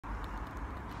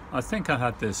I think I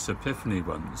had this epiphany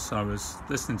once. I was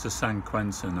listening to San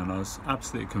Quentin and I was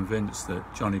absolutely convinced that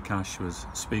Johnny Cash was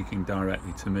speaking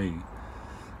directly to me.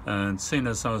 And seeing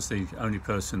as I was the only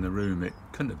person in the room, it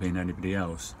couldn't have been anybody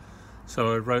else.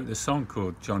 So I wrote this song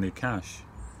called Johnny Cash.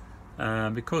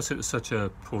 And because it was such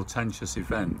a portentous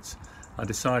event, I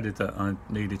decided that I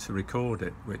needed to record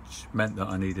it, which meant that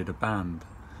I needed a band.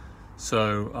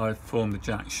 So I formed the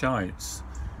Jack Shites,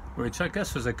 which I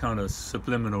guess was a kind of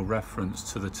subliminal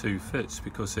reference to the Two Fits,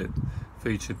 because it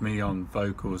featured me on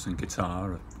vocals and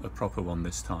guitar, a proper one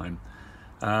this time,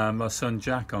 and my son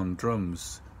Jack on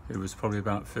drums, who was probably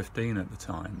about 15 at the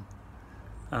time.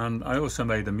 And I also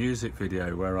made a music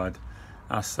video where I'd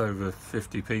asked over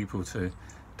 50 people to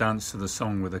dance to the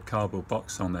song with a cardboard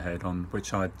box on the head, on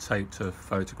which I'd taped a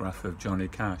photograph of Johnny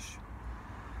Cash.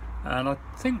 And I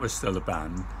think we're still a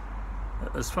band.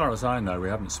 As far as I know, we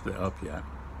haven't split up yet.